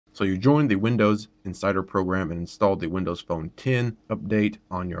So you joined the Windows Insider program and installed the Windows Phone 10 update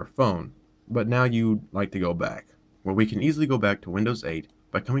on your phone, but now you'd like to go back. Well, we can easily go back to Windows 8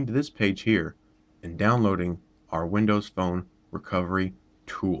 by coming to this page here and downloading our Windows Phone Recovery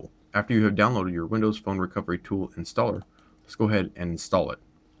Tool. After you have downloaded your Windows Phone Recovery Tool installer, let's go ahead and install it.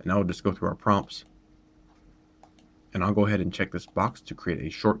 And now we'll just go through our prompts. And I'll go ahead and check this box to create a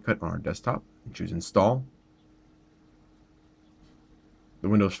shortcut on our desktop and choose Install. The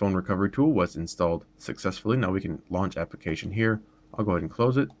Windows Phone Recovery Tool was installed successfully. Now we can launch application here. I'll go ahead and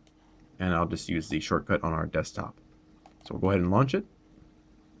close it, and I'll just use the shortcut on our desktop. So we'll go ahead and launch it.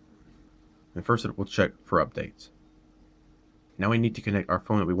 And first it will check for updates. Now we need to connect our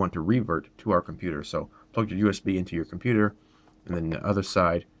phone that we want to revert to our computer. So plug your USB into your computer, and then the other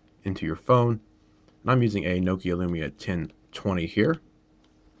side into your phone. And I'm using a Nokia Lumia 1020 here.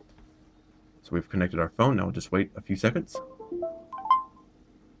 So we've connected our phone. Now we'll just wait a few seconds.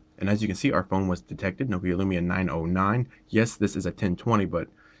 And as you can see, our phone was detected, Nokia Lumia 909. Yes, this is a 1020, but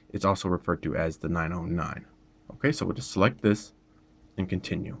it's also referred to as the 909. Okay, so we'll just select this and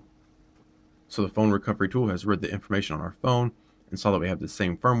continue. So the phone recovery tool has read the information on our phone and saw that we have the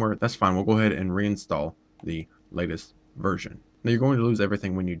same firmware. That's fine. We'll go ahead and reinstall the latest version. Now you're going to lose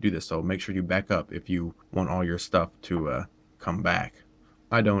everything when you do this, so make sure you back up if you want all your stuff to come back.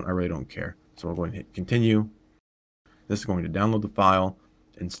 I really don't care. So we'll go ahead and hit continue. This is going to download the file,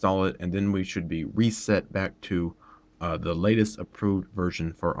 install it, and then we should be reset back to the latest approved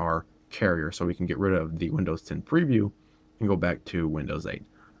version for our carrier, so we can get rid of the Windows 10 preview and go back to Windows 8.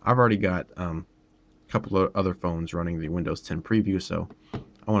 I've already got a couple of other phones running the Windows 10 preview, so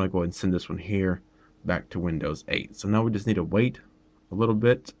I want to go ahead and send this one here back to Windows 8. So now we just need to wait a little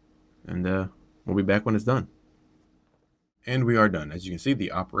bit, and we'll be back when it's done. And we are done. As you can see,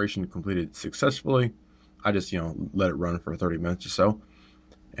 the operation completed successfully. I just let it run for 30 minutes or so.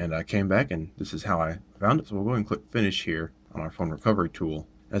 And I came back, and this is how I found it. So we'll go ahead and click Finish here on our phone recovery tool.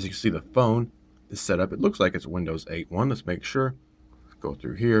 As you can see, the phone is set up. It looks like it's Windows 8.1. Let's make sure. Go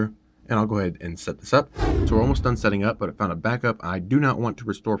through here, and I'll go ahead and set this up. So we're almost done setting up, but I found a backup. I do not want to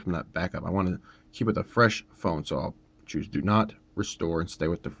restore from that backup. I want to keep it a fresh phone. So I'll choose Do Not Restore and stay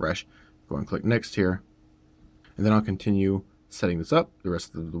with the fresh. Go and click Next here. And then I'll continue setting this up the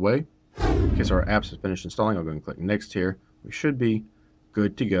rest of the way. Okay, so our apps is finished installing. I'll go and click Next here. We should be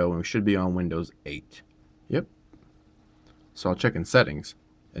good to go, and we should be on Windows 8. Yep. So I'll check in settings,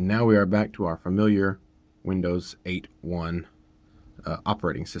 and now we are back to our familiar Windows 8.1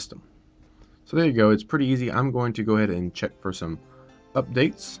 operating system. So there you go. It's pretty easy. I'm going to go ahead and check for some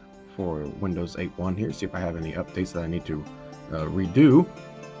updates for Windows 8.1 here, see if I have any updates that I need to redo.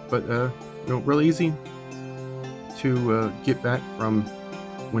 But really easy to get back from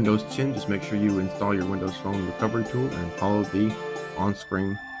Windows 10. Just make sure you install your Windows Phone Recovery Tool and follow the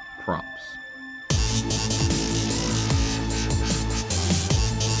on-screen prompts.